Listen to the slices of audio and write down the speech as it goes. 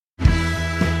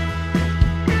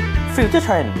Future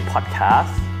Trend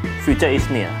Podcast Future is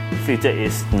near Future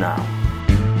is now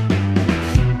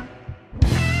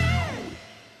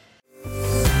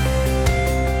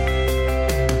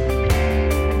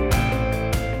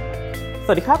ส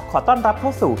วัสดีครับขอต้อนรับเข้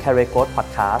าสู่ Career Growth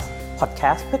Podcast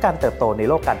เพื่อการเติบโตใน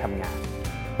โลกการทำงาน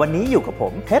วันนี้อยู่กับผ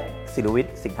มเพชรศิลวิท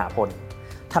ย์สิงหาพล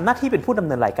ทำหน้าที่เป็นผู้ดำเ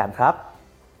นินรายการครับ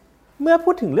เมื่อพู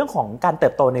ดถึงเรื่องของการเติ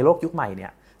บโตในโลกยุคใหม่เนี่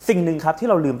ยสิ่งหนึ่งครับที่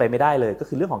เราลืมไปไม่ได้เลยก็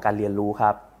คือเรื่องของการเรียนรู้ค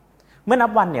รับเมื่อนั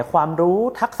บวันเนี่ยความรู้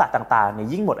ทักษะต่างๆเนี่ย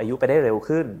ยิ่งหมดอายุไปได้เร็ว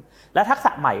ขึ้นและทักษ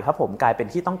ะใหม่ครับผมกลายเป็น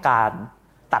ที่ต้องการ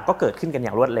ต่างก็เกิดขึ้นกันอ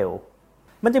ย่างรวดเร็ว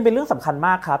มันจึงเป็นเรื่องสำคัญม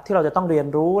ากครับที่เราจะต้องเรียน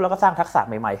รู้แล้วก็สร้างทักษะ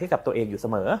ใหม่ๆให้กับตัวเองอยู่เส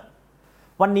มอ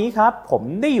วันนี้ครับผม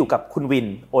ได้อยู่กับคุณวิน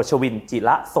โอชวินจิร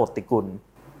ะโสติกุล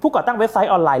ผู้ก่อตั้งเว็บไซ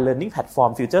ต์ออนไลน์ Learning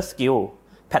Platform Future Skill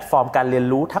แพลตฟอร์มการเรียน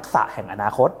รู้ทักษะแห่งอนา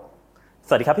คตส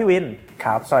วัสดีครับพี่วินค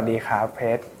รับสวัสดีครับเพ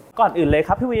ชรก่อนอื่นเลยค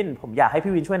รับพี่วินผมอยากให้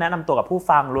พี่วินช่วยแนะนำตัวกับผู้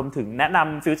ฟังรวมถึงแนะน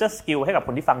ำ Future Skill ให้กับค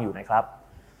นที่ฟังอยู่หน่อยครับ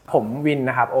ผมวิน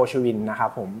นะครับโอชวินนะครับ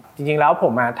ผมจริงๆแล้วผ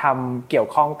มมาทำเกี่ยว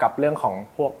ข้องกับเรื่องของ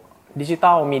พวกดิจิ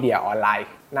ทัลมีเดียออนไลน์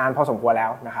นานพอสมควรแล้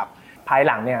วนะครับภายห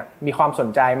ลังเนี่ยมีความสน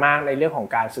ใจมากในเรื่องของ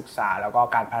การศึกษาแล้วก็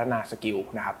การพัฒนาสกิล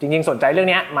นะครับจริงๆสนใจเรื่อง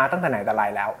นี้มาตั้งแต่ไหนแต่ไร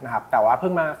แล้วนะครับแต่ว่าเพิ่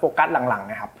งมาโฟกัสหลัง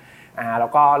ๆนะครับแล้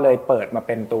วก็เลยเปิดมาเ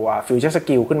ป็นตัว Future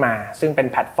Skill ขึ้นมาซึ่งเป็น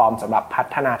แพลตฟอร์มสำหรับพั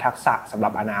ฒนาทักษะสำหรั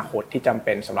บอนาคตที่จำเ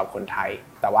ป็นสำหรับคนไทย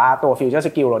แต่ว่าตัว Future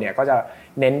Skill เราเนี่ยก็จะ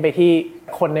เน้นไปที่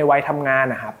คนในวัยทำงาน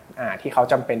นะครับที่เขา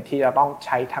จำเป็นที่จะต้องใ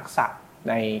ช้ทักษะ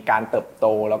ในการเติบโต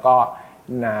แล้วก็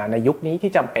ในยุคนี้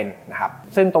ที่จำเป็นนะครับ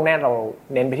ซึ่งตรงนี้เรา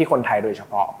เน้นไปที่คนไทยโดยเฉ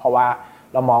พาะเพราะว่า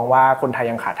เรามองว่าคนไทย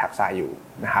ยังขาดทักษะอยู่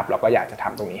นะครับเราก็อยากจะท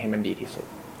ำตรงนี้ให้มันดีที่สุด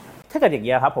ถ้าเกิดอย่าง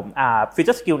นี้ครับผม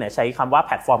Future Skill เนี่ยใช้คำว่าแ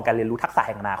พลตฟอร์มการเรียนรู้ทักษะแ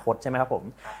ห่งอนาคตใช่ไหมครับผม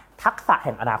ทักษะแ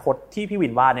ห่งอนาคตที่พี่วิ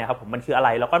นว่าเนี่ยครับผมมันคืออะไร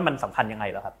แล้วก็มันสำคัญยังไง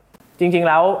เหรอครับจริงๆ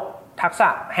แล้วทักษะ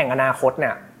แห่งอนาคตเนี่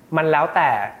ยมันแล้วแต่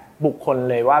บุคคล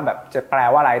เลยว่าแบบจะแปล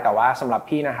ว่าอะไรแต่ว่าสำหรับ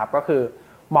พี่นะครับก็คือ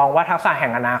มองว่าทักษะแห่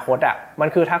งอนาคตมัน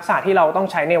คือทักษะที่เราต้อง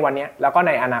ใช้ในวันนี้แล้วก็ใ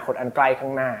นอนาคตอันใกล้ข้า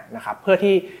งหน้านะครับเพื่อ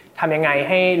ที่ทำยังไง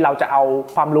ให้เราจะเอา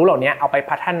ความรู้เหล่านี้เอาไป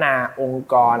พัฒนาองค์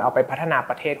กรเอาไปพัฒนา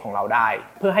ประเทศของเราได้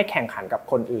เพื่อให้แข่งขันกับ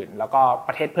คนอื่นแล้วก็ป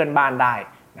ระเทศเพื่อนบ้านได้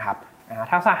นะครับ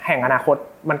ทักษะแห่งอนาคต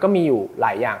มันก็มีอยู่หล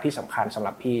ายอย่างที่สำคัญสำห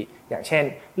รับพี่อย่างเช่น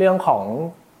เรื่องของ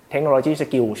เทคโนโลยีส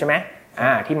กิลใช่ไหม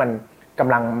ที่มันก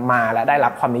ำลังมาและได้รั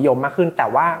บความนิยมมากขึ้นแต่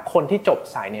ว่าคนที่จบ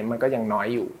สายนี้มันก็ยังน้อย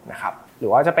อยู่นะครับหรื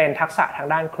อว่าจะเป็นทักษะทาง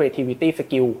ด้าน creativity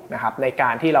skill นะครับในกา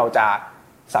รที่เราจะ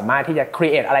สามารถที่จะ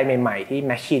create อะไรใหม่ๆที่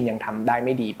machine ยังทำได้ไ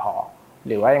ม่ดีพอห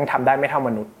รือว่ายังทำได้ไม่เท่าม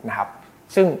นุษย์นะครับ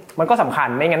ซึ่งมันก็สำคัญ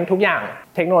ไม่งั้นทุกอย่าง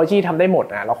เทคโนโลยีทำได้หมด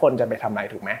แล้วคนจะไปทำอะไร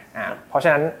ถูกไหมเพราะฉ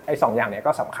ะนั้นไอ้2อย่างนี้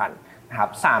ก็สำคัญนะครับ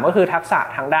3ก็คือทักษะ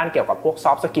ทางด้านเกี่ยวกับพวก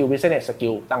soft skill business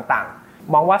skill ต่าง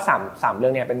ๆมองว่า3เรื่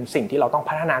องนี้เป็นสิ่งที่เราต้อง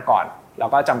พัฒนาก่อนแล้ว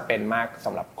ก็จำเป็นมากส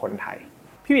ำหรับคนไทย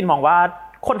พี่วินมองว่า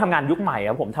คนทำงานยุคใหม่ค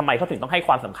รับผมทำไมเขาถึงต้องให้ค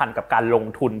วามสำคัญกับการลง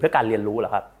ทุนเพื่อการเรียนรู้ล่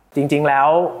ะครับจริงๆแล้ว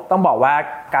ต้องบอกว่า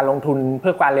การลงทุนเ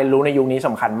พื่อการเรียนรู้ในยุคนี้ส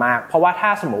ำคัญมากเพราะว่าถ้า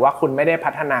สมมุติว่าคุณไม่ได้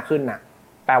พัฒนาขึ้นนะ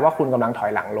แปลว่าคุณกำลังถอ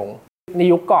ยหลังลงใน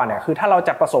ยุคก่อนเนี่ยคือถ้าเราจ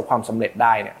ะประสบความสำเร็จไ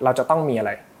ด้เนี่ยเราจะต้องมีอะไ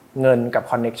รเงินกับ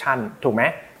คอนเนคชั่นถูกไหม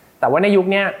แต่ว่าในยุค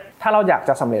นี้ถ้าเราอยาก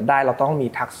จะสำเร็จได้เราต้องมี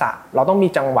ทักษะเราต้องมี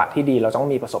จังหวะที่ดีเราต้อง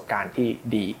มีประสบการณ์ที่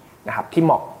ดีนะครับที่เห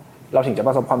มาะเราถึงจะป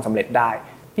ระสบความสำเร็จได้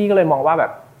พี่ก็เลยมองว่าแบ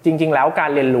บจริงๆแล้วการ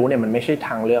เรียนรู้เนี่ยมันไม่ใช่ท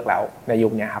างเลือกแล้วในยุ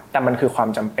คนี้ครับแต่มันคือความ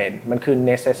จำเป็นมันคือ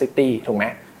necessity ถูกไหม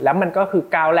แล้วมันก็คือ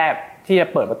ก้าวแรกที่จะ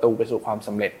เปิดประตูไปสู่ความส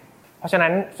ำเร็จเพราะฉะนั้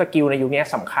นสกิลในยุคนี้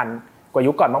สำคัญกว่า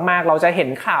ยุคก่อนมากๆเราจะเห็น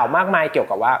ข่าวมากมายเกี่ยว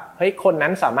กับว่าเฮ้ยคนนั้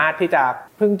นสามารถที่จะ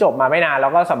เพิ่งจบมาไม่นานแล้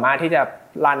วก็สามารถที่จะ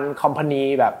รันคอมพานี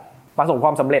แบบประสบคว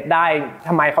ามสำเร็จได้ท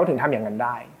ำไมเขาถึงทำอย่างนั้นไ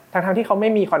ด้ทั้งที่เขาไม่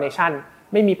มีคอนเนคชั่น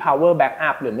ไม่มี power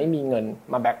backup หรือไม่มีเงิน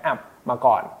มา backup มา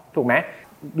ก่อนถูกไหม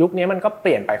ยุคนี้มันก็เป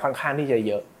ลี่ยนไปค่อนข้างที่จะ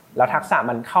เยอะแล้วทักษะ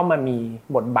มันเข้ามามี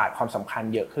บทบาทความสำคัญ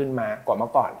เยอะขึ้นมากว่าเมื่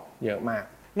อก่อนเยอะมาก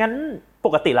งั้นป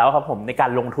กติแล้วครับผมในกา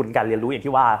รลงทุนการเรียนรู้อย่าง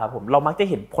ที่ว่าครับผมเรามักจะ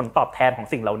เห็นผลตอบแทนของ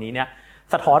สิ่งเหล่านี้เนี่ย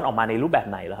สะท้อนออกมาในรูปแบบ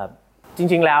ไหนเหรอครับจ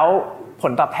ริงๆแล้วผ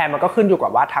ลตอบแทนมันก็ขึ้นอยู่กั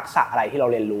บว่าทักษะอะไรที่เรา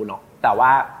เรียนรู้เนาะแต่ว่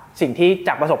าสิ่งที่จ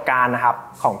ากประสบการณ์นะครับ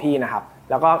ของพี่นะครับ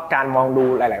แล้วก็การมองดู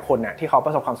หลายๆคนเนี่ยที่เขาป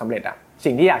ระสบความสำเร็จ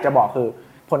สิ่งที่อยากจะบอกคือ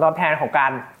ผลตอบแทนของกา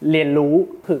รเรียนรู้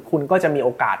คือคุณก็จะมีโอ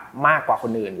กาสมากกว่าค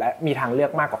นอื่นและมีทางเลือ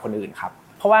กมากกว่าคนอื่นครับ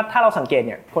เพราะว่าถ้าเราสังเกตเ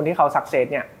นี่ยคนที่เขาสักเซส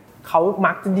เนี่ยเขา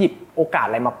มักจะหยิบโอกาส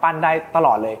อะไรมาปั้นได้ตล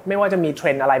อดเลยไม่ว่าจะมีเทร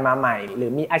นด์อะไรมาใหม่หรื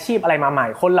อมีอาชีพอะไรมาใหม่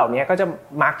คนเหล่านี้ก็จะ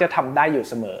มักจะทำได้อยู่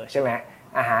เสมอใช่ไหม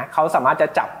เขาสามารถจะ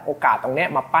จับโอกาสตรงนี้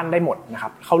มาปั้นได้หมดนะครั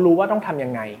บเขารู้ว่าต้องทำยั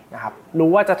งไงนะครับรู้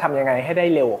ว่าจะทำยังไงให้ได้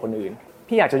เร็วกว่าคนอื่น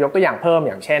พี่อยากจะยกตัวอย่างเพิ่ม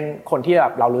อย่างเช่นคนที่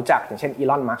เรารู้จักอย่างเช่นอี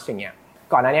ลอนมัสก์อย่างเงี้ย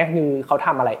ก่อนหน้านี้คือเขาท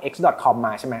ำอะไร x.com ม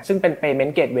าใช่ไหมซึ่งเป็น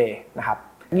payment gateway นะครับ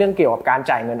เรื่องเกี่ยวกับการ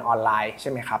จ่ายเงินออนไลน์ใช่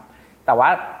ไหมครับแต่ว่า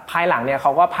ภายหลังเนี่ยเข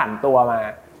าก็ผันตัวมา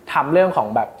ทำเรื่องของ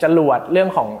แบบจรวดเรื่อง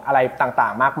ของอะไรต่า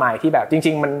งๆมากมายที่แบบจ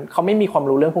ริงๆมันเขาไม่มีความ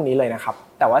รู้เรื่องพวกนี้เลยนะครับ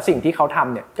แต่ว่าสิ่งที่เขาท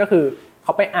ำเนี่ยก็คือเข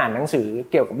าไปอ่านหนังสือ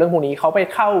เกี่ยวกับเรื่องพวกนี้เขาไป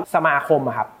เข้าสมาคม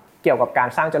ครับเกี่ยวกับการ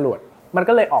สร้างจรวดมัน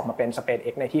ก็เลยออกมาเป็น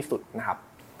SpaceX ในที่สุดนะครับ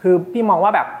คือพี่มองว่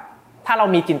าแบบถ้าเรา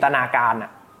มีจินตนาการอ่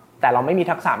ะแต่เราไม่มี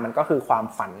ทักษะมันก็คือความ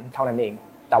ฝันเท่านั้นเอง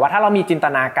แต่ว่าถ้าเรามีจินต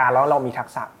นาการแล้วเรามีทัก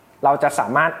ษะเราจะสา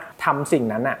มารถทำสิ่ง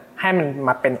นั้นอ่ะให้มันม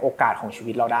าเป็นโอกาสของชี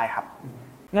วิตเราได้ครับ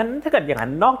งั้นถ้าเกิดอย่างนั้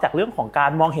นนอกจากเรื่องของกา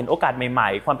รมองเห็นโอกาสใหม่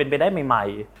ๆความเป็นไปได้ใหม่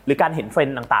ๆหรือการเห็นเทรน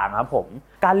ด์ต่างๆครับผม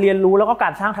การเรียนรู้แล้วก็กา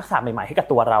รสร้างทักษะใหม่ๆให้กับ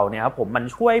ตัวเราเนี่ยครับผมมัน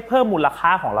ช่วยเพิ่มมูลค่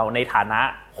าของเราในฐานะ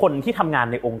คนที่ทำงาน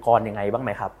ในองค์กรยังไงบ้างไห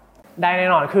มครับได้แน่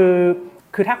นอนคื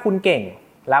อถ้าคุณเก่ง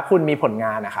แล้วคุณมีผลง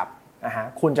านนะครับ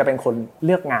คุณจะเป็นคนเ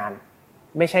ลือกงาน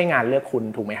ไม่ใช่งานเลือกคุณ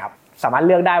ถูกไหมครับสามารถเ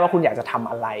ลือกได้ว่าคุณอยากจะทำ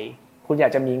อะไรคุณอยา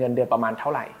กจะมีเงินเดือนประมาณเท่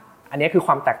าไหร่อันนี้คือค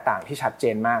วามแตกต่างที่ชัดเจ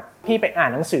นมากพี่ไปอ่าน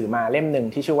หนังสือมาเล่มหนึ่ง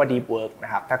ที่ชื่อว่า Deep Work น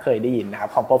ะครับถ้าเคยได้ยินนะครับ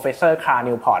ของ Professor Carl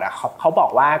Newport เขาบอ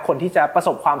กว่าคนที่จะประส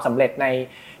บความสำเร็จใน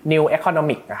New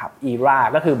Economic นะครับ Era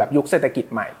ก็คือแบบยุคเศรษฐกิจ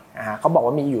ใหม่เขาบอก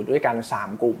ว่ามีอยู่ด้วยกัน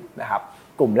3กลุ่มนะครับ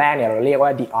กลุ่มแรกเนี่ยเราเรียกว่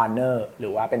า The Owner หรื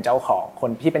อว่าเป็นเจ้าของคน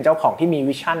ที่เป็นเจ้าของที่มี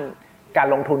วิชั่นการ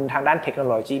ลงทุนทางด้านเทคโน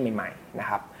โลยีใหม่ๆนะ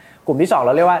ครับกลุ่มที่2เร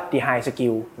าเรียกว่า The High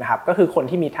Skill นะครับก็คือคน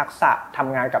ที่มีทักษะท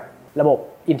ำงานกับระบบ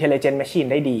Intelligent Machine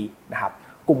ได้ดีนะครับ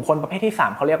กลุ่มคนประเภทที่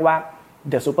3เขาเรียกว่า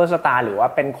The Superstar หรือว่า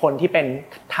เป็นคนที่เป็น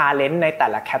Talent ในแต่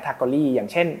ละ Category อย่าง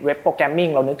เช่นเว็บโปรแกรมมิ่ง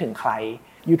เรานึกถึงใคร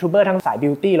ยูทูบเบอร์ทั้งสายบิ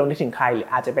วตี้เรานึกถึงใครหรือ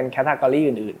อาจจะเป็น Category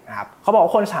อื่นๆนะครับเขาบอกว่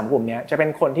าคน3กลุ่มนี้จะเป็น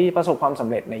คนที่ประสบความสำ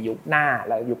เร็จในยุคหน้า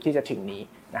และยุคที่จะถึงนี้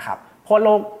นะครับเพราะโล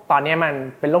กตอนนี้มัน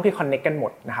เป็นโลกที่ connect กันหม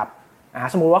ดนะครับ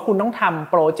สมมุติว่าคุณต้องทำ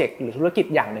โปรเจกต์หรือธุรกิจ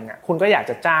อย่างนึงคุณก็อยาก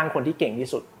จะจ้างคนที่เก่งที่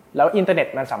สุดแล้วอินเทอร์เน็ต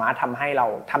มันสามารถทำให้เรา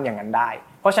ทำอย่างนั้นได้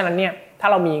เพราะฉะนั้นเนี่ยถ้า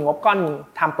เรามีงบก้อน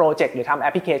ทำโปรเจกต์หรือทำแอ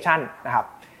ปพลิเคชันนะครับ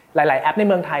หลายๆแอปใน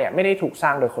เมืองไทยไม่ได้ถูกสร้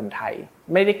างโดยคนไทย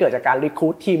ไม่ได้เกิดจากการรีครู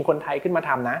ททีมคนไทยขึ้นมาท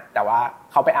ำนะแต่ว่า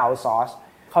เขาไปเอาซอร์ส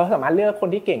เขาสามารถเลือกคน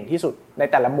ที่เก่งที่สุดใน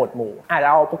แต่ละหมวดหมู่อาจจะ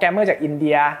เอาโปรแกรมเมอร์จากอินเ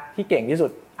ดียที่เก่งที่สุ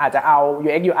ดอาจจะเอา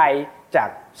UX UI จาก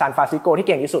ซานฟรานซิสโกที่เ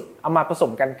ก่งที่สุดเอามาผส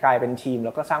มกันกลายเป็นทีมแ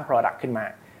ล้วก็สร้าง product ขึ้นมา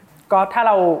ก็ถ้าเ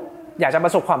ราอยากจะปร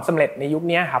ะสบความสำเร็จในยุค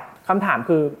นี้ครับคำถาม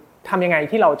คือทำยังไง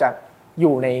ที่เราจะอ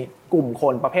ยู่ในกลุ่มค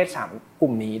นประเภท3ก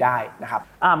ลุ่มนี้ได้นะครับ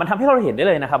มันทำให้เราเห็นได้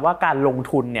เลยนะครับว่าการลง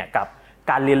ทุนเนี่ยกับ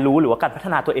การเรียนรู้หรือว่าการพัฒ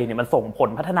นาตัวเองเนี่ยมันส่งผล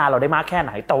พัฒนาเราได้มากแค่ไห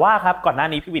นแต่ว่าครับก่อนหน้า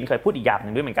นี้พี่วินเคยพูดอีกอย่างนึ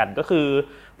งด้วยเหมือนกันก็คือ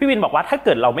พี่วินบอกว่าถ้าเ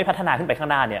กิดเราไม่พัฒนาขึ้นไปข้าง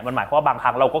หน้าเนี่ยมันหมายความว่าบางค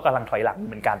รั้งเราก็กำลังถอยหลังเ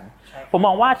หมือนกันผมม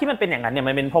องว่าที่มันเป็นอย่างนั้นเนี่ย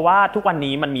มันเป็นเพราะว่าทุกวัน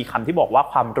นี้มันมีคำที่บอกว่า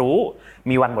ความรู้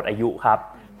มีวันหมดอายุครับ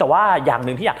แต่ว่าอย่าง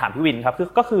นึงที่อยากถามพี่วินครับ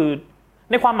ก็คือ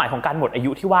ในความหมายของการหมดอา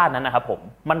ยุที่ว่านั้นนะครับผม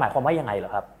มันหมายความว่ายังไงเหร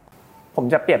อครับผม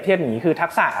จะเปรียบเทียบอย่างนี้คือทั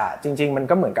กษะจริงๆมัน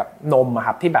ก็เหมือนกับนมค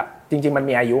รับที่แบบจริงๆมัน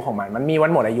มีอายุของมันมีวั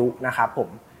นหมดอายุนะครับผม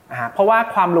เพราะว่า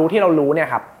ความรู้ที่เรารู้เนี่ย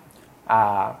ครับ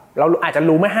เราอาจจะ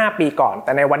รู้เมื่อ5ปีก่อนแ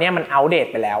ต่ในวันนี้มันอัปเดต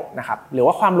ไปแล้วนะครับหรือ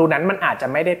ว่าความรู้นั้นมันอาจจะ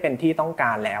ไม่ได้เป็นที่ต้องก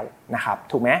ารแล้วนะครับ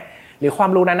ถูกไหมหรือควา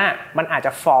มรู้นั้นมันอาจจ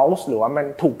ะ false หรือว่ามัน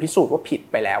ถูกพิสูจน์ว่าผิด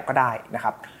ไปแล้วก็ได้นะค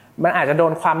รับมันอาจจะโด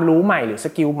นความรู้ใหม่หรือส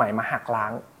กิลใหม่มาหักล้า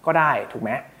งก็ได้ถูกไห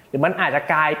มหรือมันอาจจะ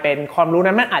กลายเป็นความรู้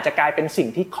นั้นมันอาจจะกลายเป็นสิ่ง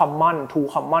ที่ common too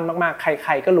common มากๆใค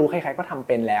รๆก็รู้ใครๆก็ทำเ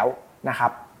ป็นแล้วนะครั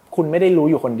บคุณไม่ได้รู้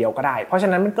อยู่คนเดียวก็ได้เพราะฉะ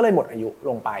นั้นมันก็เลยหมดอายุ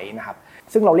ลงไปนะครับ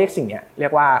ซึ่งเราเรียกสิ่งนี้เรีย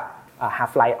กว่า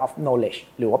half life of knowledge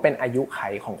หรือว่าเป็นอายุไข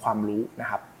ของความรู้นะ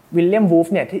ครับวิลเลียมวูฟ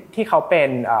เนี่ยที่เขาเป็น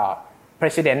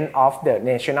president of the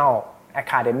National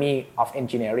Academy of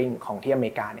Engineering ของที่อเม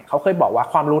ริกาเนี่ยเขาเคยบอกว่า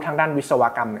ความรู้ทางด้านวิศว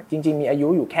กรรมเนี่ยจริงๆมีอายุ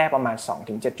อยู่แค่ประมาณ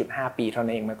 2-7.5 ปีเท่า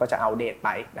นั้นเองมันก็จะอัปเดตไป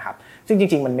นะครับซึ่งจ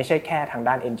ริงๆมันไม่ใช่แค่ทาง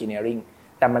ด้าน Engineering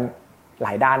แต่มันหล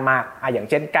ายด้านมากอย่าง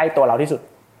เช่นใกล้ตัวเราที่สุด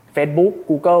Facebook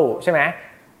Google ใช่ไหม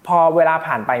พอเวลา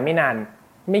ผ่านไปไม่นาน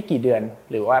ไม่กี่เดือน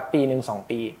หรือว่าปีนึง2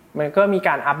ปีมันก็มีก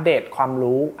ารอัปเดตความ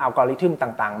รู้อัลกอริทึม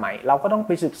ต่างๆใหม่เราก็ต้องไ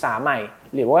ปศึกษาใหม่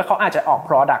หรือว่าเขาอาจจะออก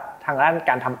product ทางด้าน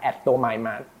การทำแอดตัวใหม่ม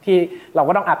าที่เรา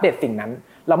ก็ต้องอัปเดตสิ่งนั้น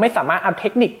เราไม่สามารถเอาเท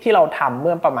คนิคที่เราทำเ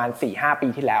มื่อประมาณ 4-5 ปี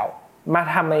ที่แล้วมา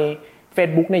ทำใน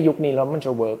Facebook ในยุคนี้แล้วมันจ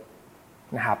ะเวิร์ก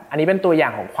นะครับอันนี้เป็นตัวอย่า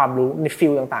งของความรู้ในฟิ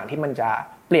ลต่างๆที่มันจะ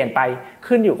เปลี่ยนไป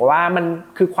ขึ้นอยู่กับว่ามัน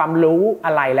คือความรู้อ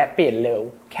ะไรและเปลี่ยนเร็ว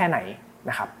แค่ไหน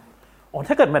นะครับ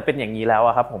ถ้าเกิดมันเป็นอย่างนี้แล้ว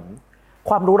ครับผม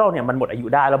ความรู้เราเนี่ยมันหมดอายุ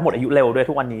ได้แล้วหมดอายุเร็วด้วย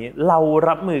ทุกวันนี้เรา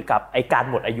รับมือกับไอ้การ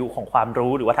หมดอายุของความ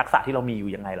รู้หรือว่าทักษะที่เรามีอ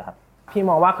ยู่ยังไงล่ะครับพี่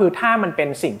มองว่าคือถ้ามันเป็น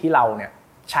สิ่งที่เราเนี่ย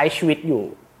ใช้ชีวิตอยู่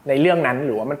ในเรื่องนั้นห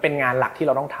รือว่ามันเป็นงานหลักที่เ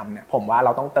ราต้องทำเนี่ยผมว่าเร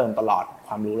าต้องเติมตลอดค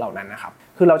วามรู้เหล่านั้นนะครับ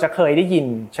คือเราจะเคยได้ยิน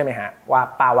ใช่ไหมฮะว่า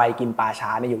ปลาไวกินปลาช้า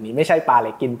ในยุคนี้ไม่ใช่ปลาเ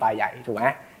ล็กกินปลาใหญ่ถูกไหม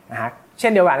นะฮะเช่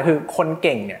นเดียวกันคือคนเ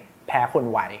ก่งเนี่ยแพ้คน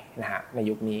ไวนะฮะใน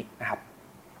ยุคนี้นะครับ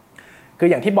คือ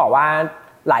อย่างที่บอกว่า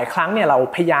หลายครั้งเนี่ยเรา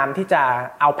พยายามที่จะ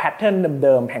เอาแพทเทิร์นเ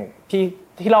ดิมๆแห่ง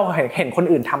ที่เราเห็นคน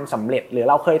อื่นทำสำเร็จหรือ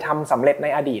เราเคยทำสำเร็จใน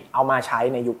อดีตเอามาใช้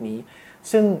ในยุคนี้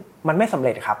ซึ่งมันไม่สำเ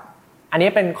ร็จครับ อันนี้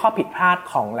เป็นข้อผิดพลาด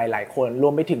ของหลายๆคนร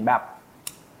วมไปถึงแบบ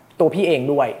ตัวพี่เอง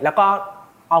ด้วยแล้วก็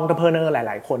entrepreneur ห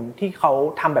ลายๆคนที่เขา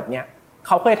ทำแบบเนี้ยเ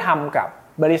ขาเคยทำกับ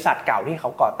บริษัทเก่าที่เขา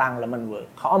ก่อตั้งแล้วมันเวิร์ก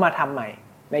เขาเอามาทำใหม่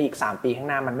ในอีก3 ปีข้าง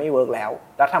หน้ามันไม่เวิร์กแล้ว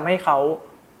ทำให้เขา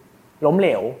ล้มเหล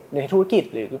วในธุรกิจ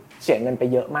หรือเสียเงินไป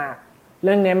เยอะมากเ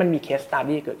รื่องนี้มันมี case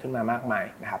study เกิดขึ้นมามากมาย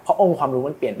นะครับเพราะองค์ความรู้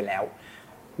มันเปลี่ยนไปแล้ว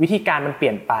วิธีการมันเป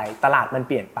ลี่ยนไปตลาดมันเ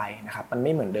ปลี่ยนไปนะครับมันไ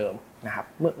ม่เหมือนเดิมนะครับ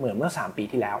เมื่อ3 ปี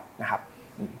ที่แล้วนะครับ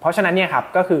เพราะฉะนั้นเนี่ยครับ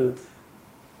ก็คือ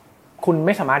คุณไ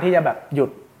ม่สามารถที่จะแบบหยุด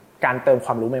การเติมค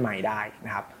วามรู้ใหม่ๆได้น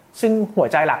ะครับซึ่งหัว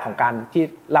ใจหลักของการที่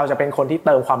เราจะเป็นคนที่เ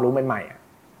ติมความรู้ใหม่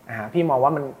ๆพี่มองว่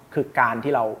ามันคือการ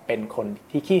ที่เราเป็นคน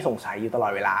ที่ขี้สงสัยอยู่ตลอ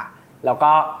ดเวลาแล้ว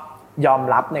ก็ยอม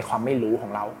รับในความไม่รู้ขอ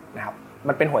งเรานะครับ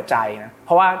มันเป็นหัวใจนะเพ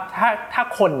ราะว่าถ้า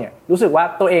คนเนี่ยรู้สึกว่า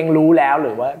ตัวเองรู้แล้วห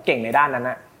รือว่าเก่งในด้านนั้น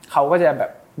นะเขาก็จะแบ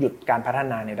บหยุดการพัฒ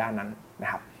นาในด้านนั้นน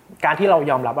ะครับการที่เรา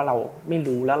ยอมรับว่าเราไม่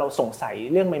รู้แล้วเราสงสัย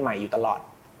เรื่องใหม่ๆอยู่ตลอด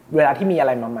เวลาที่มีอะไ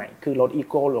รมาใหม่คือลดอี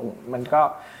โก้ลงมันก็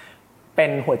เป็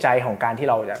นหัวใจของการที่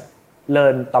เราจะเรีย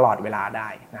นตลอดเวลาได้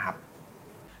นะครับ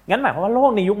งั้นหมายความว่าโล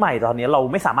กในยุคใหม่ตอนนี้เรา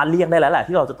ไม่สามารถเลี่ยงได้แล้วแหละ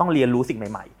ที่เราจะต้องเรียนรู้สิ่ง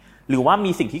ใหม่ๆหรือว่า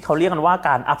มีสิ่งที่เขาเรียกกันว่าก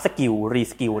าร up skill re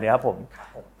skill เนี่ยครับผม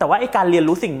แต่ว่าไอ้การเรียน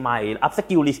รู้สิ่งใหม่ up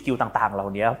skill re skill ต่างๆเหล่า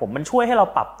นี้ผมมันช่วยให้เรา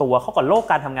ปรับตัวเข้ากับโลก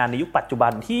การทำงานในยุคปัจจุบั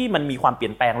นที่มันมีความเปลี่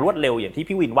ยนแปลงรวดเร็วอย่างที่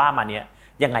พี่วินว่ามาเนี่ย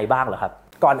ยังไงบ้างเหรอครับ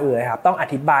ก่อนอื่นครับต้องอ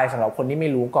ธิบายสำหรับคนที่ไม่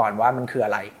รู้ก่อนว่ามันคืออ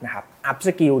ะไรนะครับ up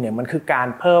skill เนี่ยมันคือการ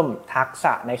เพิ่มทักษ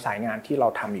ะในสายงานที่เรา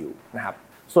ทำอยู่นะครับ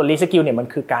ส่วน re skill เนี่ยมัน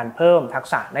คือการเพิ่มทัก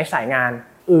ษะในสายงาน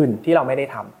อื่นที่เราไม่ได้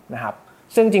ทำนะครับ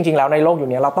ซึ่งจริงๆแล้วในโลกอยู่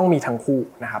นี้เราต้องมีทั้งคู่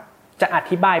นะครับจะอ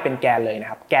ธิบายเป็นแกนเลยนะ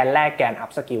ครับแกนแรกแกน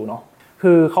up skill เนาะ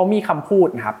คือเขามีคำพูด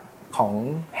นะครับของ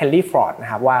Henry Ford น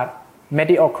ะครับว่า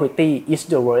mediocrity is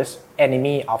the worst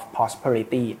enemy of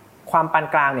prosperity ความปาน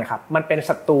กลางเนี่ยครับมันเป็น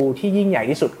ศัตรูที่ยิ่งใหญ่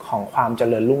ที่สุดของความเจ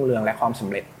ริญรุ่งเรืองและความสำ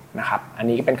เร็จนะครับอัน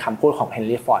นี้ก็เป็นคำพูดของ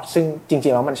Henry Ford ซึ่งจริ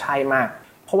งๆแล้วมันใช่มาก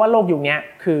เพราะว่าโลกยุคนี้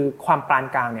คือความปาน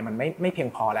กลางเนี่ยมันไม่เพียง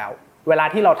พอแล้วเวลา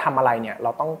ที่เราทำอะไรเนี่ยเร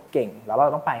าต้องเก่งแล้วเร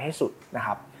าต้องไปให้สุดนะค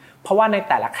รับเพราะว่าใน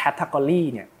แต่ละแคตตากรี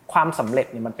เนี่ยความสำเร็จ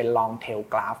เนี่ยมันเป็น long tail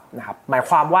graph นะครับหมาย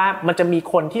ความว่ามันจะมี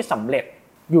คนที่สำเร็จ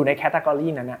อยู่ในแคตตากรี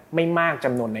นั้นนะไม่มากจ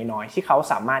ำนวนน้อยๆที่เขา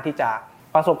สามารถที่จะ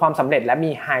ประสบความสำเร็จและ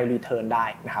มี high return ได้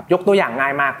นะครับยกตัวอย่างง่า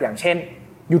ยมากอย่างเช่น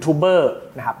ยูทูบเบอร์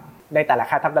นะครับในแต่ละแ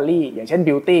คตตากรีอย่างเช่น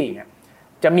beauty เนี่ย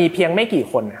จะมีเพียงไม่กี่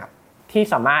คนนะครับที่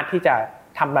สามารถที่จะ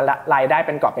ทำรายได้เ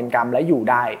ป็นกอบเป็นกำและอยู่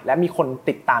ได้และมีคน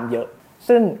ติดตามเยอะ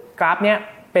ซึ่งกราฟเนี้ย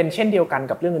เป็นเช่นเดียวกัน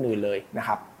กับเรื่องอื่นๆเลยนะค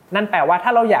รับนั่นแปลว่าถ้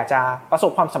าเราอยากจะประส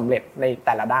บความสำเร็จในแ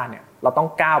ต่ละด้านเนี่ยเราต้อง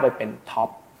ก้าวไปเป็นท็อป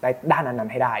ในด้านนั้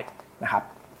นๆให้ได้นะครับ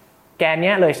แกน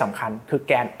นี้เลยสำคัญคือแ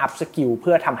กน up skill เ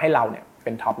พื่อทำให้เราเนี่ยเ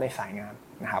ป็นท็อปในสายงาน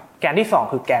นะครับแกนที่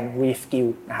2คือแกน re skill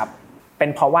นะครับเป็น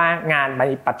เพราะว่างานใน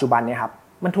ปัจจุบันเนี่ยครับ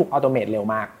มันถูกออโตเมตเร็ว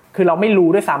มากคือเราไม่รู้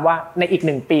ด้วยซ้ำว่าในอีก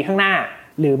1 ปีข้างหน้า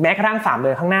หรือแม้กระทั่ง3 เดื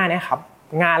อนข้างหน้าเนี่ยครับ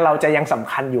งานเราจะยังส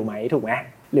ำคัญอยู่ไหมถูกไหม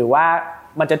หรือว่า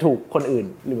มันจะถูกคนอื่น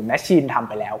หรือแมชชีนทำ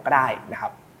ไปแล้วก็ได้นะครั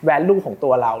บvalue ของตั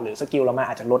วเราหรือสกิลเรามัน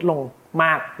อาจจะลดลงม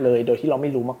ากเลยโดยที่เราไม่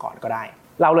รู้มาก่อนก็ได้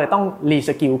เราเลยต้องรีส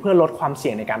กิลเพื่อลดความเสี่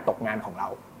ยงในการตกงานของเรา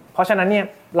เพราะฉะนั้นเนี่ย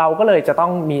เราก็เลยจะต้อ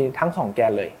งมีทั้ง2แก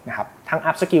นเลยนะครับทั้ง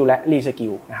up skill และ re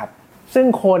skill นะครับซึ่ง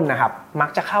คนนะครับมัก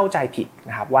จะเข้าใจผิด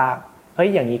นะครับว่าเฮ้ย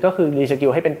อย่างนี้ก็คือ re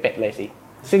skill ให้เป็นเป็ดเลยสิ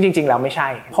ซึ่งจริงๆแล้วไม่ใช่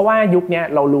เพราะว่ายุคนี้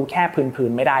เรารู้แค่พื้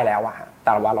นๆไม่ได้แล้วอะแ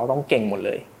ต่ว่าเราต้องเก่งหมดเ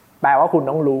ลยแปลว่าคุณ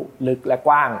ต้องรู้ลึกและก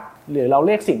ว้างหรือเราเ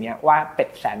รียกสิ่งนี้ว่าเป็ด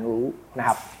แสนรู้นะค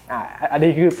รับอัน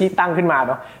นี้คือพี่ตั้งขึ้นมาเ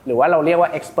นาะหรือว่าเราเรียกว่า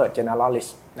expert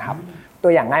generalist นะครับตั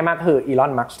วอย่างง่ายมากคืออีลอ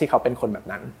นมัสก์ที่เขาเป็นคนแบบ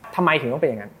นั้นทำไมถึงต้องเป็น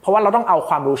อย่างนั้นเพราะว่าเราต้องเอาค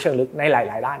วามรู้เชิงลึกในห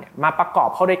ลายๆด้านเนี่ยมาประกอบ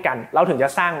เข้าด้วยกันเราถึงจะ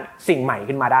สร้างสิ่งใหม่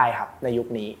ขึ้นมาได้ครับในยุค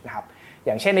นี้นะครับอ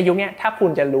ย่างเช่นในยุคนี้ถ้าคุ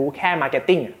ณจะรู้แค่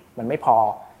marketing มันไม่พอ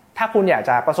ถ้าคุณอยาก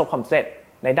จะประสบความสำเร็จ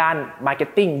ในด้าน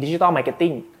marketing digital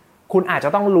marketing คุณอาจจะ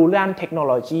ต้องรู้เรื่องเทคโน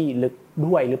โลยีลึก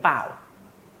ด้วยหรือเปล่า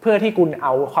เพื่อที่คุณเอ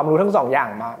าความรู้ทั้ง2อย่าง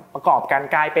มาประกอบกัน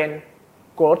กลายเป็น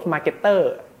growth marketer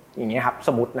อย่างเงี้ยครับส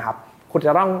มมุตินะครับคุณจ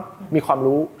ะต้องมีความ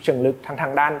รู้เชิงลึกทั้งทา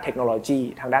งด้านเทคโนโลยี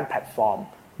ทางด้านแพลตฟอร์ม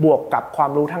บวกกับควา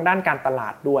มรู้ทางด้านการตลา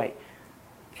ดด้วย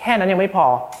แค่นั้นยังไม่พอ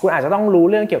คุณอาจจะต้องรู้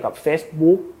เรื่องเกี่ยวกับ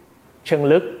Facebook เชิง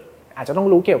ลึกอาจจะต้อง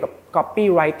รู้เกี่ยวกับ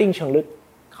copywriting เชิงลึก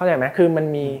เข้าใจไหมคือมัน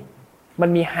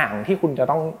มีห่างที่คุณจะ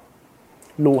ต้อง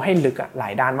รู้ให้ลึกหลา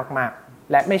ยด้านมาก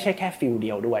ๆและไม่ใช่แค่ฟิลเ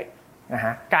ดียวด้วยนะฮ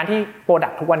ะการที่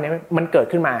product ทุกวันนี้มันเกิด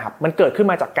ขึ้นมาครับมันเกิดขึ้น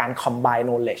มาจากการ combine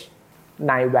knowledge ใ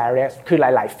น various คือห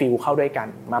ลายๆฟิลเข้าด้วยกัน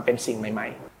มาเป็นสิ่งใหม่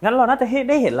ๆงั้นเราน่าจะ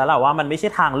ได้เห็นแล้วล่ะว่ามันไม่ใช่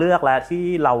ทางเลือกแล้วที่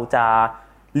เราจะ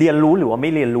เรียนรู้หรือว่าไ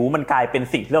ม่เรียนรู้มันกลายเป็น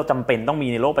สิ่งที่เราจำเป็นต้องมี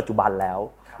ในโลกปัจจุบันแล้ว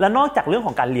และนอกจากเรื่องข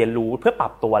องการเรียนรู้เพื่อปรั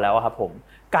บตัวแล้วครับผม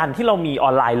การที่เรามีออ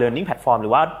นไลน์ learning platform หรื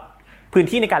อว่าพื้น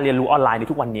ที่ในการเรียนรู้ออนไลน์ใน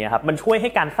ทุกวันนี้ครับมันช่วยให้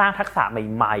การสร้างทักษะ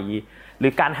ใหม่ๆหรื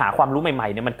อการหาความรู้ใหม่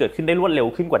ๆเนี่ยมันเกิดขึ้นได้รวดเร็ว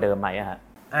ขึ้นกว่าเดิมไหมฮะ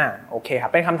โอเคครั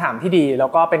บเป็นคำถามที่ดีแล้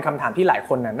วก็เป็นคำถามที่หลายค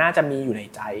นน่าจะมีอยู่ใน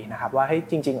ใจนะครับว่าเฮ้ย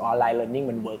จริงๆออนไลน์เรียนรู้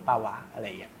มันเวิร์กป่าววะอะไร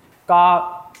อย่างเงี้ยก็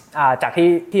จาก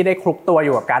ที่ได้คลุกตัวอ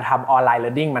ยู่กับการทำออนไลน์เรี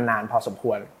ยนรู้มานานพอสมค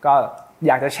วรก็อ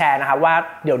ยากจะแชร์นะครับว่า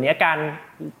เดี๋ยวนี้การ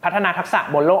พัฒนาทักษะ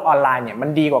บนโลกออนไลน์เนี่ยมัน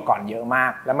ดีกว่าก่อนเยอะมา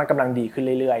กแล้วมันกำลังดีขึ้น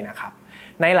เรื่อยๆนะครับ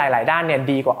ในหลายๆด้านเนี่ย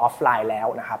ดีกว่าออฟไลน์แล้ว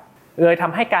นะครับเลยท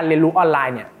ำให้การเรียนรู้ออนไล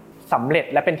น์เนี่ยสำเร็จ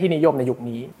และเป็นที่นิยมในยุค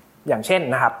นี้อย่างเช่น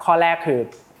นะครับข้อแรกคือ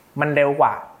มันเร็วก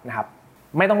ว่านะครับ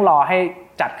ไม่ต้องรอให้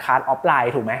จัดคลาสออฟไล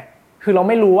น์ถูกไหมคือเรา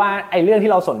ไม่รู้ว่าไอ้เรื่อง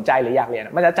ที่เราสนใจหรืออยากเรียน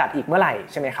มันจะจัดอีกเมื่อไหร่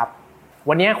ใช่ไหมครับ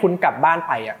วันนี้คุณกลับบ้านไ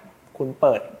ปคุณเ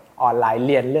ปิดออนไลน์เ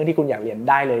รียนเรื่องที่คุณอยากเรียน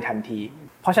ได้เลยทันที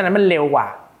เพราะฉะนั้นมันเร็วกว่า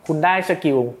คุณได้ส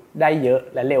กิลได้เยอะ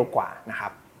และเร็วกว่านะครั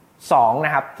บ2น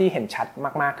ะครับที่เห็นชัด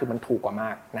มากๆคือมันถูกกว่าม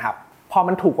ากนะครับพอ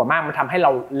มันถูกกว่ามากมันทำให้เร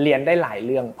าเรียนได้หลายเ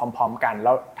รื่องพร้อมๆกันแ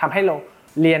ล้วทำให้เรา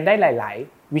เรียนได้หลาย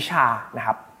ๆวิชานะค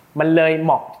รับมันเลยเห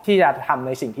มาะที่จะทำใ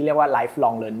นสิ่งที่เรียกว่า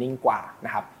lifelong learning กว่าน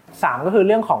ะครับ3ก็คือเ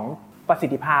รื่องของประสิท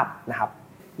ธิภาพนะครับ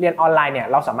เรียนออนไลน์เนี่ย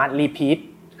เราสามารถ repeat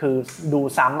คือดู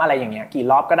ซ้ำอะไรอย่างเงี้ยกี่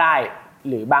รอบก็ได้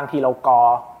หรือบางทีเรากอ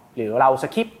หรือเราส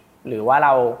คิปหรือว่าเร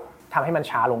าทำให้มัน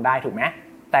ช้าลงได้ถูกไหม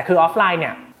แต่คือออฟไลน์เนี่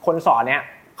ยคนสอนเนี่ย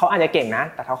เขาอาจจะเก่งนะ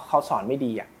แต่เขาสอนไม่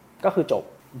ดีก็คือจบ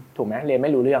ถูกไหมเรียนไ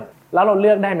ม่รู้เรื่องแล้วเราเ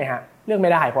ลือกได้ไหมฮะเลือกไ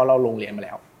ม่ได้เพราะเราลงเรียนมาแ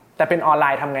ล้วแต่เป็นออนไล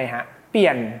น์ทำไงฮะเปลี่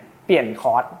ยนค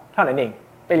อร์สเท่านั้นเอง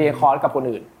ไปเรียนคอร์สกับคน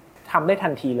อื่นทำได้ทั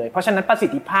นทีเลยเพราะฉะนั้นประสิ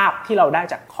ทธิภาพที่เราได้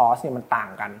จากคอร์สเนี่ยมันต่าง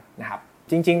กันนะครับ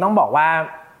จริงๆต้องบอกว่า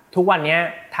ทุกวันนี้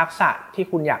ทักษะที่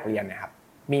คุณอยากเรียนนะครับ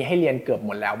มีให้เรียนเกือบห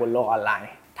มดแล้วบนโลกออนไลน์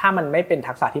ถ้ามันไม่เป็น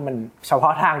ทักษะที่มันเฉพา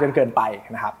ะทางจนเกินไป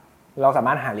นะครับเราสาม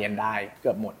ารถหาเรียนได้เกื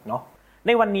อบหมดเนาะใ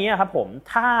นวันนี้ครับผม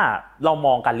ถ้าเราม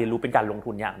องการเรียนรู้เป็นการลง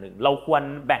ทุนอย่างหนึ่งเราควร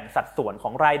แบ่งสัดส่วนขอ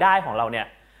งรายได้ของเราเนี่ย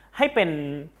ให้เป็น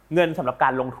เงินสำหรับกา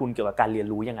รลงทุนเกี่ยวกับการเรียน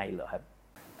รู้ยังไงเหรอครับ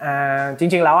จ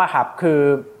ริงๆแล้วครับคือ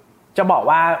จะบอก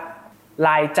ว่าร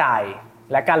ายจ่าย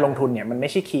และการลงทุนเนี่ยมันไม่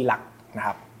ใช่คีย์หลักนะค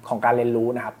รับของการเรียนรู้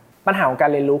นะครับปัญหาของการ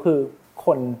เรียนรู้คือค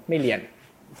นไม่เรียน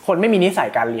คนไม่มีนิสัย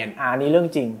การเรียนอันนี้เรื่อง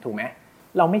จริงถูกไหม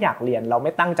เราไม่อยากเรียนเราไ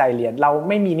ม่ตั้งใจเรียนเรา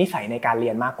ไม่มีนิสัยในการเรี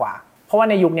ยนมากกว่าเพราะว่า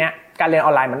ในยุคนี้การเรียนอ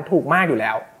อนไลน์มันถูกมากอยู่แล้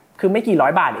วคือไม่กี่ร้อ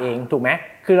ยบาทเองถูกไหม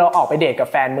คือเราออกไปเดทกับ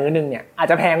แฟนมื้อนึงเนี่ยอาจ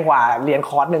จะแพงกว่าเรียนค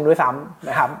อร์สนึงด้วยซ้ำ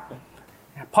นะครับ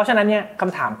เพราะฉะนั้นเนี่ยค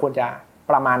ำถามควรจะ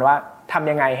ประมาณว่าทำ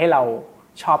ยังไงให้เรา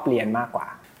ชอบเรียนมากกว่า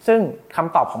ซึ่งค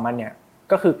ำตอบของมันเนี่ย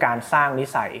ก็คือการสร้างนิ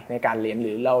สัยในการเรียนห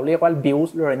รือเราเรียกว่า build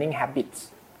learning habits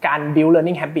การ build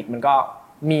learning habit มันก็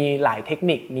มีหลายเทค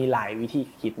นิคมีหลายวิธี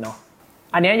คิดเนาะ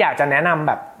อันนี้อยากจะแนะนำแ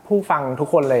บบผู้ฟังทุก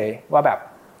คนเลยว่าแบบ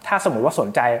ถ้าสมมุติว่าสน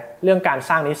ใจเรื่องการ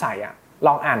สร้างนิสัยล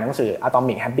องอ่านหนังสือ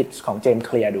Atomic Habits ของเจมส์เ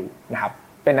คลียร์ดูนะครับ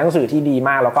เป็นหนังสือที่ดีม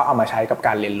ากแล้วก็เอามาใช้กับก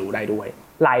ารเรียนรู้ได้ด้วย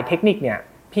หลายเทคนิคเนี่ย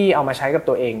พี่เอามาใช้กับ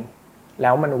ตัวเองแล้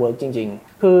วมันเวิร์กจริง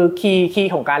ๆคือคี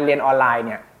ย์ของการเรียนออนไลน์เ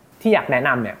นี่ยที่อยากแนะน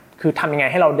ำเนี่ยคือทำยังไง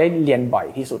ให้เราได้เรียนบ่อย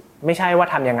ที่สุดไม่ใช่ว่า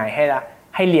ทำยังไงใ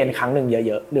ห้เรียนครั้งหนึ่งเ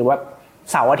ยอะๆหรือว่า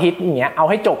เสาร์อาทิตย์อย่างเงี้ยเอา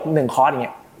ให้จบ1คอร์สอย่างเ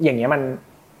งี้ย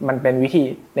มันเป็นวิธี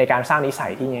ในการสร้างนิสั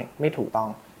ยที่ไม่ถูกต้อง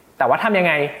แต่ว่าทำยัง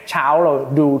ไงเช้าเรา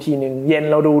ดูทีนึงเย็น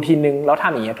เราดูทีนึงแล้วท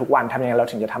ำอย่างเงี้ยทุกวันทำยังไงเรา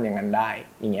ถึงจะทำอย่างนั้นได้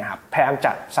อย่างเงี้ยครับพยายาม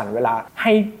จัดสรรเวลาใ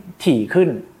ห้ถี่ขึ้น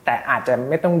แต่อาจจะ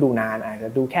ไม่ต้องดูนานอาจจะ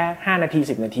ดูแค่5นาที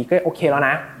10นาทีก็โอเคแล้วน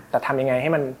ะแต่ทำยังไงให้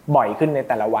มันบ่อยขึ้นใน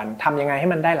แต่ละวันทำยังไงให้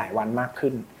มันได้หลายวันมาก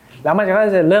ขึ้นแล้วมันก็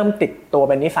จะเริ่มติดตัวเ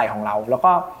ป็นนิสัยของเราแล้ว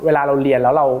ก็เวลาเราเรียนแ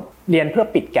ล้วเราเรียนเพื่อ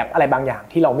ปิดแก็ปอะไรบางอย่าง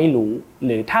ที่เราไม่รู้ห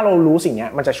รือถ้าเรารู้สิ่งนี้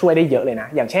มันจะช่วยได้เยอะเลยนะ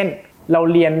อย่างเช่นเรา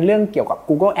เรียนเรื่องเกี่ยวกับ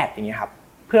Google Ads อย่างเงี้ยครับ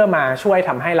เพื่อมาช่วยท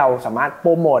ำให้เราสามารถโป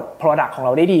รโมท product ของเร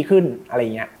าได้ดีขึ้นอะไร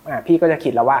เงี้ยพี่ก็จะคิ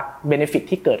ดแล้วว่า benefit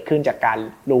ที่เกิดขึ้นจากการ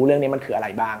รู้เรื่องนี้มันคืออะไร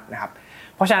บ้างนะครับ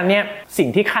เพราะฉะนั้นเนี่ยสิ่ง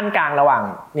ที่ขั้นกลางระหว่าง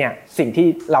เนี่ยสิ่งที่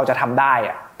เราจะทำได้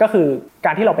ก็คือก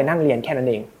ารที่เราไปนั่งเรียนแค่นั้น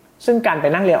เองซึ่งการไป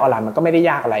นั่งเรียนออนไลน์มันก็ไม่ได้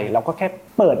ยากอะไรเราก็แค่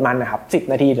เปิดมันนะครับ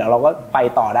10นาทีเดี๋ยวเราก็ไป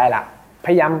ต่อได้ละพ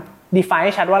ยายาม define ใ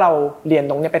ห้ชัดว่าเราเรียน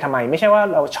ตรงนี้ไปทำไมไม่ใช่ว่า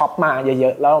เราช็อปมาเยอ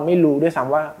ะๆแล้วเราไม่รู้ด้วยซ้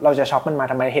ำว่าเราจะช็อปมันมา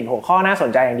ทำไมเห็นหัวข้อน่าสน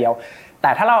ใจอย่างเดียวแ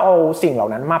ต่ถ้าเราเอาสิ่งเหล่า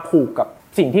นั้นมาผูกกับ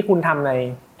สิ่งที่คุณทำใน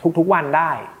ทุกๆวันไ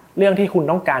ด้เรื่องที่คุณ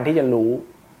ต้องการที่จะรู้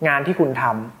งานที่คุณท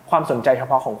ำความสนใจเฉ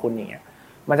พาะของคุณอย่างเงี้ย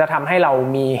มันจะทำให้เรา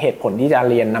มีเหตุผลที่จะ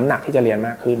เรียนน้ำหนักที่จะเรียนม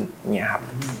ากขึ้นอย่างเงี้ยครับ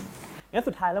งั้น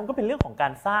สุดท้ายแล้วมันก็เป็นเรื่องของกา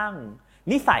รสร้าง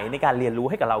นิสัยในการเรียนรู้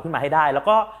ให้กับเราขึ้นมาให้ได้แล้ว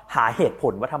ก็หาเหตุผ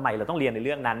ลว่าทำไมเราต้องเรียนในเ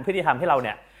รื่องนั้นเพื่อที่ทำให้เราเ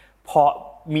นี่ยพอ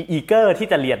มีอีเกอร์ที่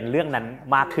จะเรียนเรื่องนั้น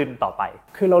มากขึ้นต่อไป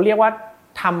คือเราเรียกว่า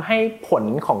ทำให้ผล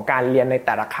ของการเรียนในแ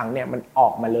ต่ละครั้งเนี่ยมันออ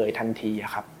กมาเลยทันที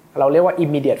ครับเราเรียกว่า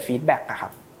immediate feedback ครั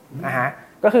บ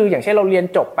ก็คืออย่างเช่นเราเรียน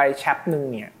จบไปแชปนึง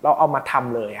เนี่ยเราเอามาท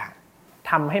ำเลย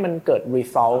ทำให้มันเกิด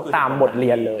result ตามบทเรี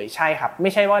ยนเลยใช่ครับไ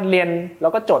ม่ใช่ว่าเรียนแล้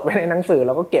วก็จดไว้ในหนังสือแ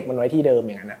ล้วก็เก็บมันไว้ที่เดิมอ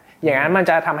ย่างนั้นมัน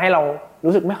จะทำให้เรา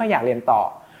รู้สึกไม่ค่อยอยากเรียนต่อ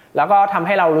แล้วก็ทำใ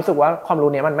ห้เรารู้สึกว่าความรู้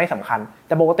นี้มันไม่สำคัญแ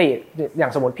ต่ปกติอย่า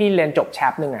งสมมติพี่เรียนจบแช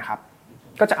ปนึงครับ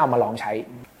ก็จะเอามาลองใช้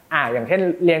อย่างเช่น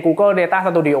เรียน Google Data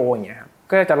Studio อย่างเงี้ยครับ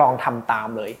ก็จะลองทำตาม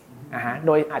เลยโ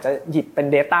ดยอาจจะหยิบเป็น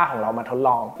data ของเรามาทดล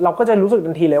องเราก็จะรู้สึก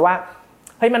ทันทีเลยว่า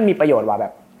เฮ้ยมันมีประโยชน์ว่ะแบ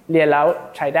บเรียนแล้ว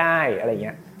ใช้ได้อะไรเ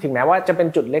งี้ยถึงแม้ว่าจะเป็น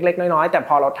จุดเล็กๆน้อยๆแต่พ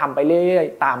อเราทำไปเรื่อย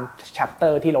ๆตาม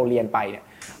chapter ที่เราเรียนไปเนี่ย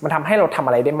มันทำให้เราทำอ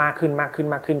ะไรได้มากขึ้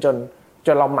นจ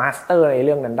นเรามาสเตอร์ในเ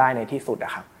รื่องนั้นได้ในที่สุดอ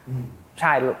ะครับใ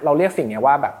ช่เราเรียกสิ่งนี้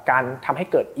ว่าแบบการทำให้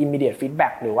เกิด immediate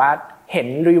feedback หรือว่าเห็น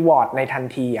reward ในทัน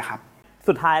ทีอะครับ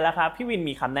สุดท้ายแล้วครับพี่วิน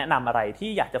มีคำแนะนำอะไรที่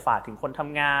อยากจะฝากถึงคนท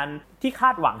ำงานที่คา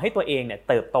ดหวังให้ตัวเองเนี่ย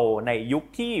เติบโตในยุค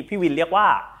ที่พี่วินเรียกว่า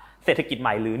เศรษฐกิจให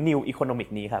ม่หรือ New Economic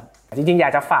นี้ครับจริงๆอยา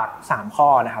กจะฝาก3ข้อ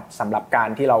นะครับสำหรับการ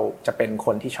ที่เราจะเป็นค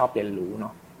นที่ชอบเรียนรู้เนา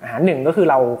ะหนึ่งก็คือ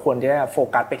เราควรจะโฟ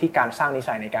กัสไปที่การสร้างนิ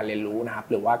สัยในการเรียนรู้นะครับ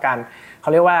หรือว่าการเขา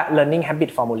เรียกว่า learning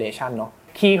habit formulation เนาะ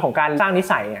คีย์ของการสร้างนิ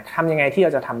สัยเนี่ยทำยังไงที่เร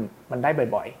าจะทำมันได้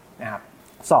บ่อยๆนะครับ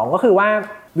สองก็คือว่า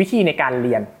วิธีในการเ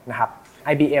รียนนะครับ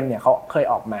IBM เนี่ยเขาเคย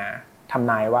ออกมาท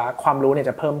ำนายว่าความรู้เนี่ย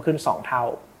จะเพิ่มขึ้น2เท่า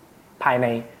ภายใน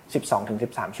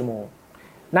 12-13 ชั่วโมง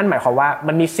นั่นหมายความว่า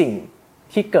มันมีสิ่ง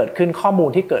ที่เกิดขึ้นข้อมูล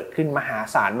ที่เกิดขึ้นมหา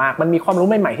ศาลมากมันมีความรู้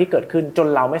ใหม่ๆที่เกิดขึ้นจน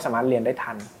เราไม่สามารถเรียนได้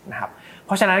ทันนะครับเพ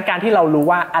ราะฉะนั้นการที่เรารู้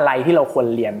ว่าอะไรที่เราควร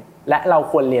เรียนและเรา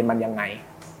ควรเรียนมันยังไง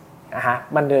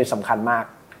มันเลยสำคัญมาก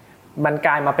มันก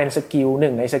ลายมาเป็นสกิลห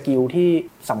นึ่งในสกิลที่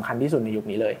สำคัญที่สุดในยุค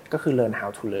นี้เลยก็คือ learn how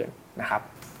to learn นะครับ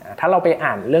ถ้าเราไป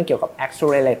อ่านเรื่องเกี่ยวกับ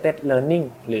accelerated learning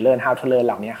หรือ learn how to learn เ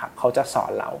หล่านี้ครับเขาจะสอ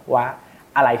นเราว่า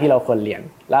อะไรที่เราควรเรียน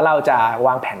แล้วเราจะว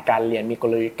างแผนการเรียนมีก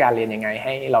ลยุทธ์การเรียนยังไงใ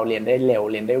ห้เราเรียนได้เร็ว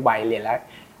เรียนได้ไวเรียนแล้ว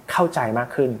เข้าใจมาก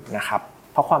ขึ้นนะครับ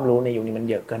เพราะความรู้ในยุคนี้มัน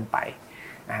เยอะเกินไป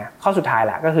ข้อสุดท้าย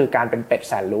ละก็คือการเป็นเป็ดแ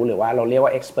สนรู้หรือว่าเราเรียกว่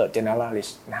า expert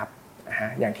generalist นะครับ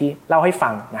อย่างที่เล่าให้ฟั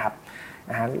งนะครับ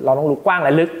เราต้องรู้กว้างแล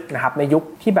ะลึกนะครับในยุค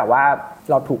ที่แบบว่า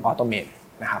เราถูกออโตเมต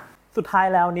นะครับสุดท้าย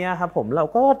แล้วเนี่ยครับผมเรา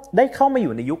ก็ได้เข้ามาอ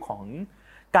ยู่ในยุคของ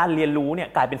การเรียนรู้เนี่ย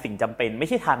กลายเป็นสิ่งจำเป็นไม่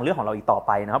ใช่ทางเลือกของเราอีกต่อไ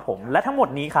ปนะครับผมและทั้งหมด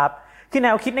นี้ครับคือแน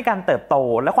วคิดในการเติบโต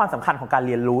และความสำคัญของการเ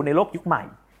รียนรู้ในโลกยุคใหม่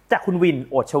จากคุณวิน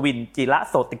โอชวินจิระ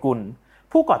โสติกุล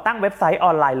ผู้ก่อตั้งเว็บไซต์อ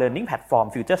อนไลน์ Learning Platform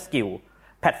Future Skill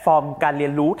แพลตฟอร์มการเรีย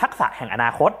นรู้ทักษะแห่งอน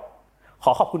าคต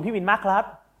ขอบคุณพี่วินมากครับ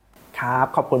ครับ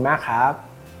ขอบคุณมากครับ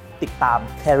ติดตาม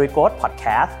Career Growth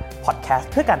Podcast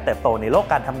เพื่อการเติบโตในโลก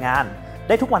การทำงานไ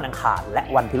ด้ทุกวันอังคารและ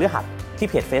วันพฤหัสที่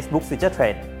เพจ Facebook Future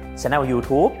Trend Channel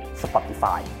YouTube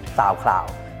Spotify SoundCloud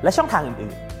และช่องทาง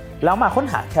อื่นๆแล้วมาค้น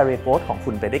หา Career Growth ของ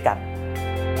คุณไปด้วยกัน